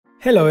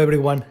Hello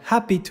everyone,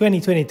 happy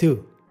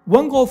 2022!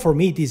 One goal for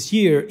me this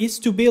year is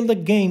to build a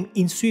game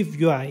in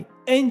SwiftUI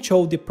and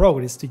show the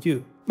progress to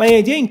you. My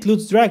idea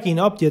includes dragging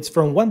objects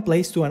from one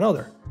place to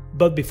another.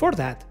 But before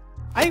that,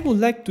 I would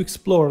like to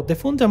explore the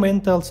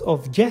fundamentals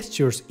of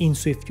gestures in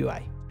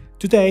SwiftUI.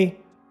 Today,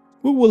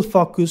 we will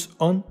focus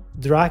on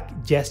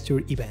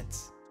DragGesture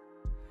events.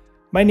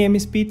 My name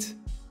is Pete,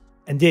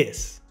 and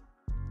this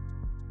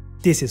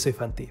is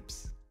SwiftUI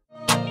Tips.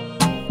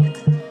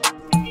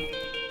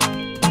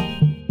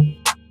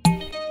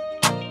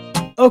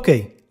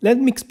 Okay, let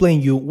me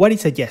explain you what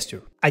is a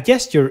gesture. A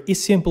gesture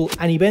is simply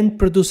an event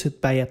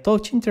produced by a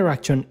touch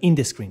interaction in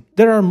the screen.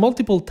 There are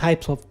multiple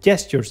types of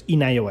gestures in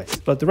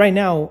iOS, but right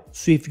now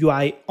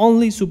SwiftUI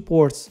only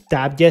supports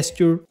tap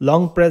gesture,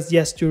 long press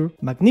gesture,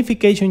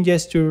 magnification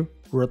gesture,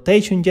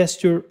 rotation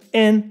gesture,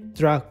 and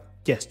drag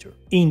gesture.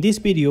 In this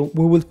video,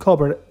 we will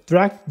cover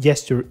drag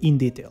gesture in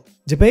detail.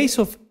 The base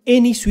of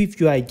any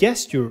SwiftUI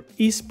gesture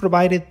is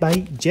provided by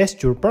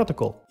gesture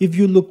protocol. If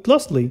you look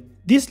closely,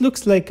 this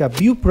looks like a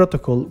view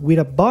protocol with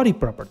a body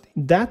property.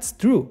 That's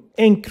true.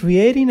 And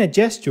creating a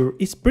gesture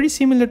is pretty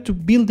similar to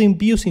building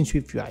views in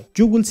SwiftUI.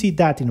 You will see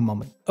that in a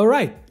moment.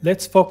 Alright,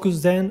 let's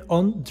focus then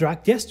on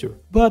drag gesture.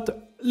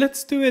 But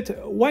let's do it,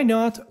 why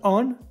not,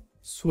 on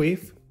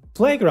Swift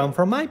Playground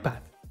from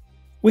iPad.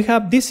 We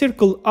have this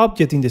circle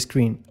object in the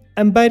screen,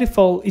 and by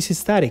default is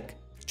static.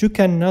 You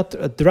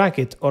cannot drag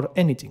it or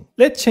anything.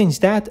 Let's change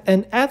that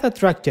and add a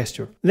drag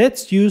gesture.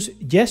 Let's use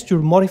gesture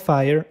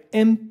modifier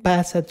and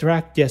pass a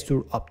drag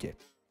gesture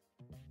object.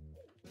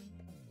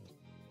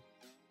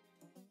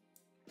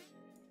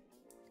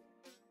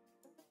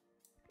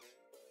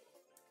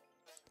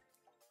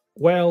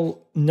 Well,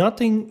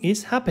 nothing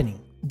is happening.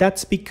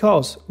 That's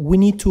because we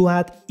need to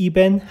add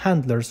event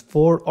handlers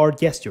for our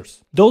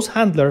gestures. Those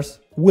handlers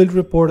will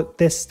report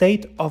the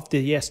state of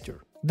the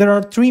gesture. There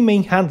are three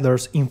main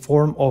handlers in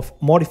form of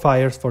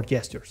modifiers for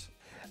gestures.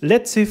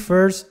 Let's see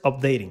first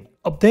updating.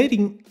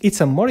 Updating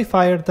is a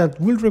modifier that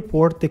will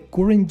report the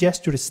current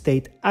gesture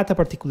state at a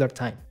particular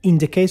time. In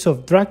the case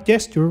of drag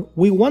gesture,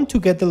 we want to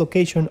get the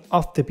location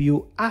of the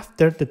view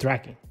after the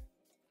dragging.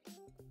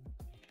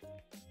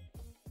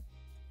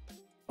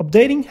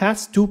 Updating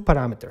has two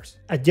parameters,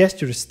 a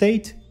gesture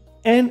state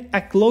and a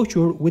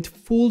closure with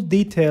full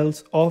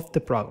details of the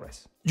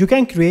progress. You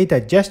can create a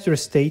gesture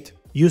state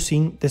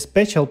using the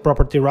special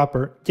property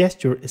wrapper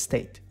gesture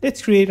state.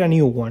 Let's create a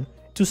new one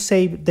to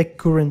save the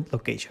current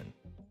location.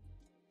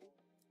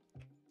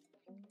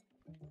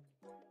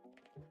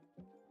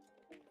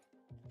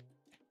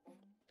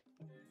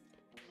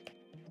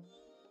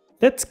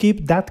 Let's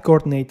keep that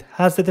coordinate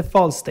as the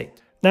default state.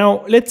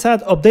 Now let's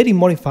add updating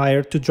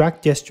modifier to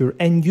drag gesture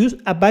and use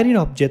a binding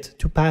object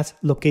to pass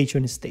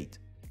location state.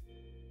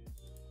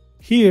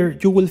 Here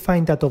you will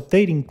find that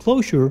updating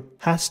closure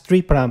has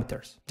three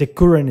parameters: the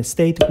current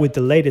state with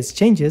the latest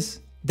changes,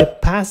 the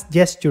past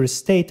gesture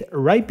state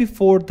right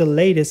before the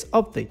latest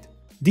update.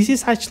 This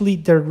is actually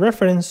the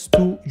reference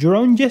to your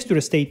own gesture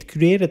state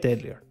created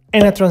earlier,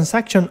 and a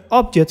transaction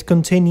object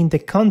containing the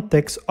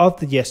context of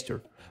the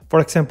gesture. For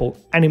example,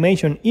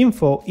 animation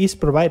info is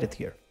provided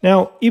here.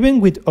 Now,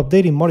 even with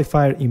updating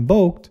modifier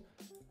invoked,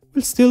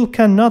 we still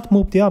cannot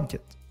move the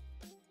object.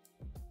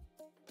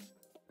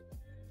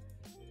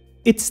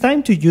 It's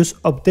time to use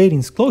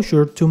updating's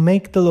closure to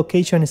make the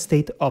location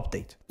state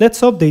update. Let's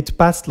update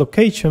past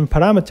location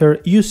parameter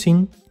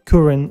using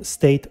current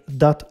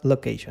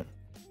state.location.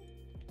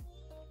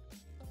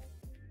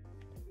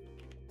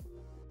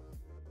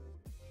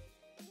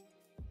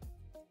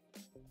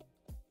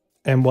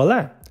 And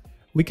voila!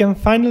 We can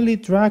finally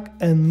drag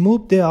and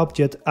move the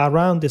object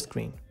around the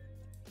screen.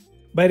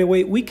 By the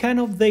way, we can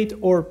update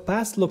our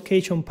past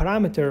location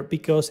parameter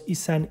because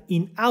it's an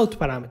in-out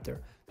parameter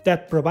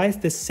that provides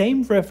the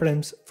same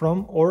reference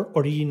from our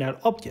original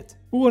object.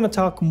 We want to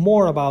talk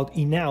more about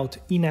in-out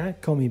in a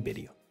coming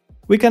video.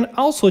 We can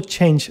also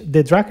change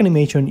the drag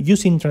animation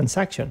using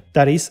transaction,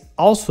 that is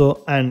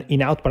also an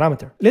in-out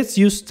parameter. Let's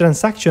use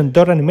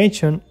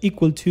transaction.animation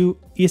equal to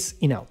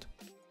isInOut.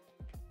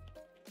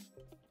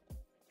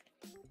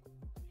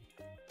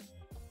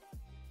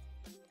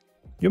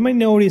 You may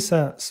notice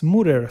a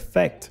smoother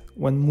effect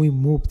when we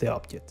move the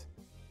object.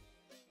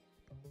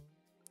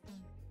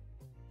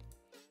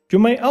 You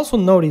may also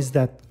notice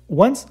that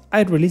once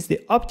I release the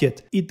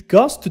object, it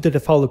goes to the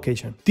default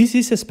location. This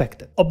is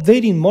expected.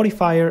 Updating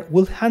modifier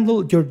will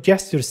handle your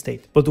gesture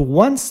state, but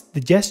once the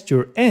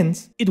gesture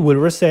ends, it will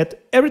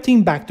reset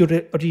everything back to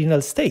the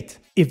original state.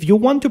 If you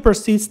want to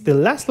persist the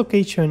last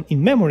location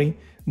in memory,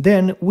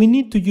 then we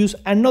need to use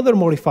another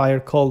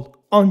modifier called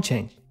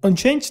onChanged.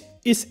 onChanged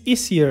is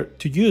easier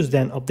to use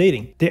than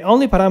updating. The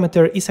only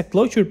parameter is a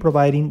closure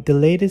providing the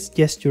latest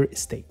gesture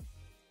state.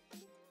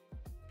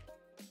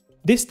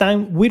 This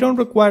time, we don't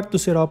require to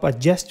set up a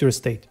gesture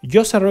state.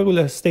 Just a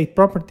regular state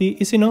property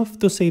is enough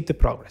to save the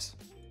progress.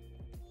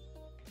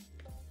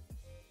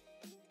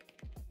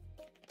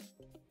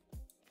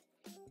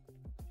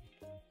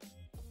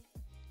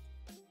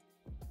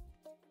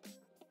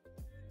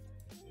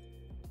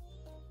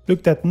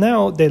 Look that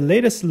now the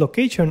latest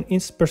location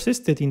is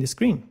persisted in the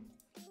screen.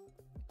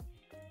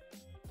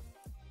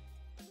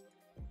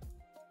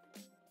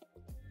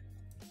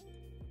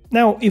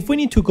 Now, if we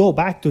need to go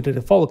back to the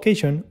default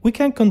location, we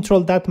can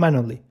control that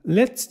manually.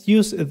 Let's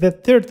use the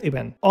third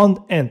event,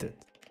 onEnded.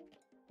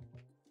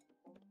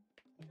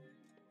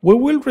 We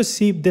will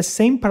receive the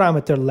same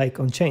parameter like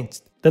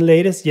onChanged, the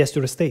latest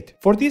gesture state.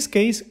 For this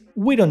case,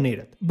 we don't need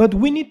it, but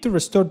we need to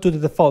restore to the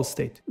default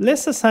state.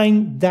 Let's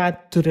assign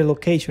that to the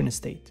location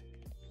state.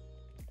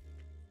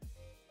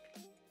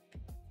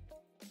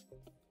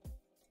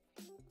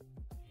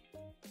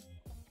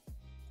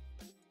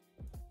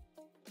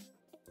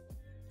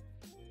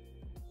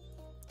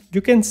 You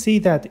can see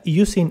that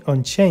using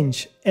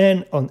onChanged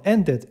and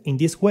onEnded in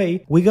this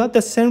way, we got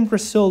the same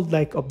result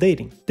like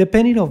updating.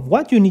 Depending on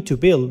what you need to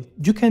build,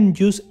 you can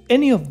use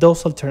any of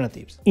those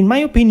alternatives. In my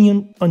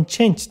opinion,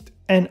 onChanged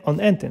and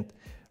onEnded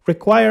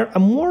require a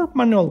more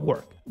manual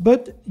work,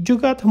 but you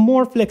got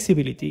more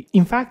flexibility.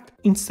 In fact,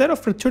 instead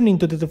of returning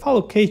to the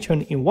default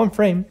location in one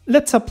frame,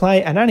 let's apply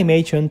an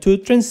animation to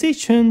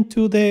transition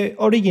to the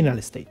original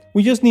state.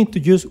 We just need to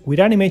use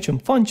withAnimation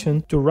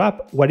function to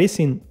wrap what is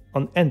in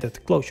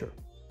onEnded closure.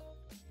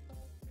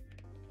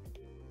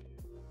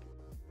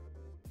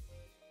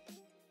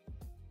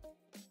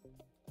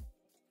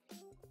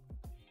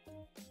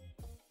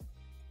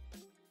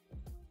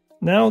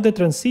 Now the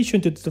transition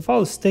to the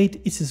default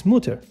state is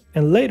smoother,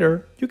 and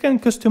later you can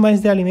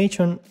customize the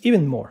animation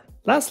even more.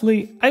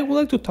 Lastly, I would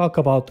like to talk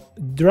about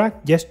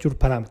DragGesture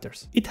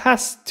parameters. It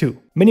has two: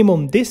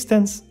 minimum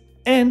distance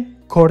and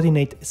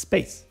coordinate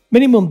space.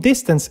 Minimum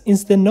distance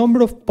is the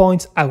number of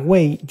points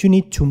away you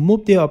need to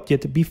move the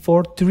object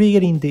before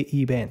triggering the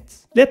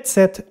event. Let's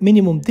set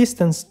minimum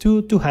distance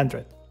to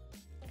 200.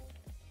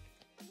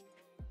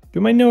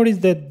 You might notice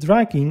that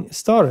dragging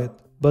started,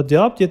 but the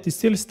object is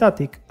still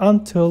static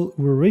until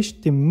we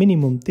reach the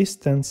minimum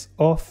distance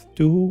of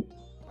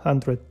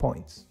 200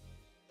 points.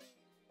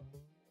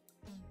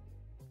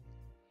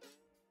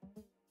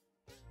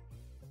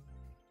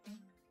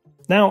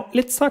 Now,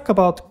 let's talk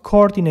about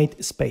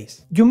coordinate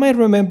space. You might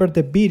remember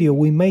the video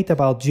we made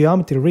about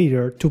Geometry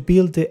Reader to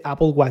build the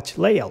Apple Watch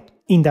layout.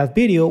 In that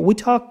video, we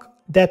talked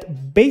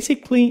that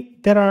basically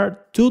there are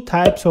two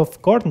types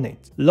of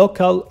coordinates,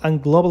 local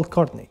and global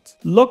coordinates.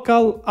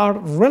 Local are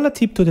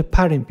relative to the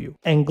parent view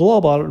and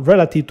global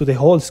relative to the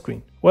whole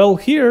screen. Well,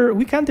 here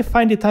we can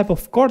define the type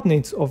of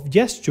coordinates of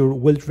gesture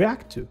will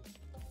react to.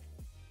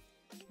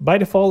 By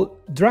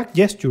default,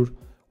 DragGesture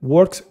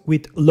works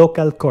with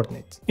local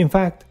coordinates. In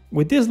fact,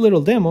 with this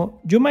little demo,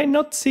 you might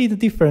not see the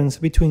difference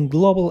between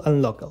global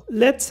and local.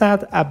 Let's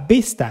add a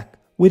B stack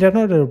with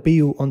another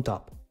view on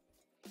top.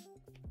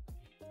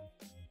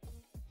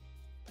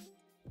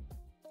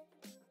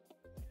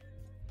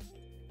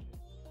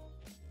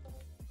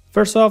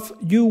 First off,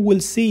 you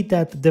will see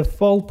that the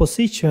default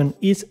position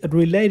is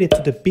related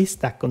to the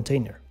B-stack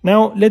container.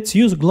 Now let's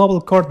use global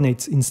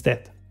coordinates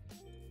instead.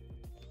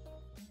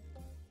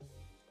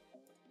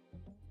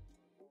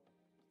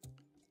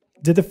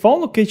 The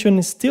default location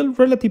is still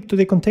relative to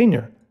the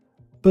container,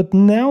 but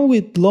now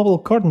with global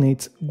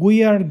coordinates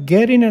we are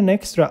getting an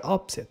extra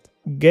offset.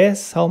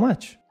 Guess how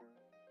much?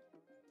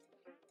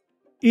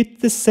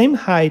 It's the same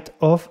height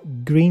of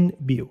green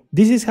view.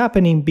 This is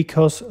happening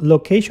because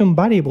location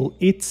variable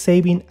is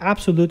saving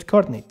absolute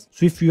coordinates.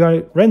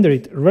 SwiftUI renders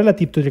it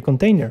relative to the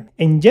container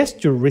and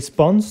gesture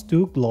responds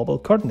to global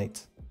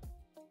coordinates.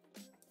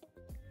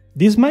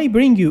 This might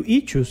bring you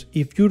issues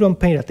if you don't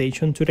pay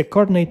attention to the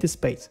coordinate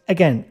space.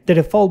 Again, the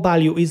default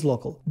value is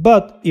local,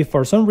 but if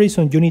for some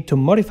reason you need to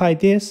modify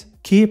this,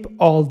 keep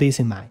all this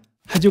in mind.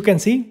 As you can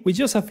see, with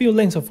just a few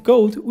lines of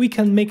code, we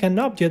can make an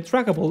object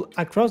draggable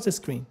across the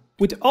screen.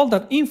 With all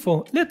that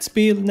info, let's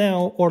build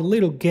now our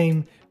little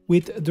game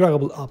with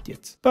draggable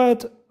objects.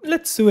 But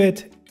let's do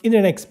it in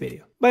the next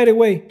video. By the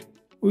way,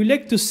 would you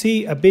like to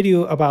see a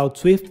video about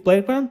Swift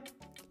Playground?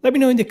 Let me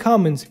know in the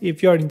comments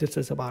if you are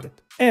interested about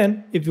it.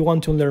 And if you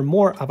want to learn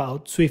more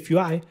about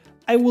SwiftUI,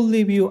 I will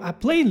leave you a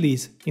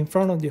playlist in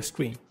front of your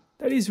screen.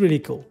 That is really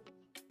cool.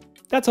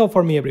 That's all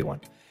for me,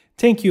 everyone.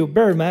 Thank you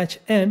very much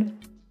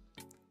and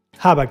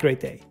have a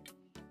great day.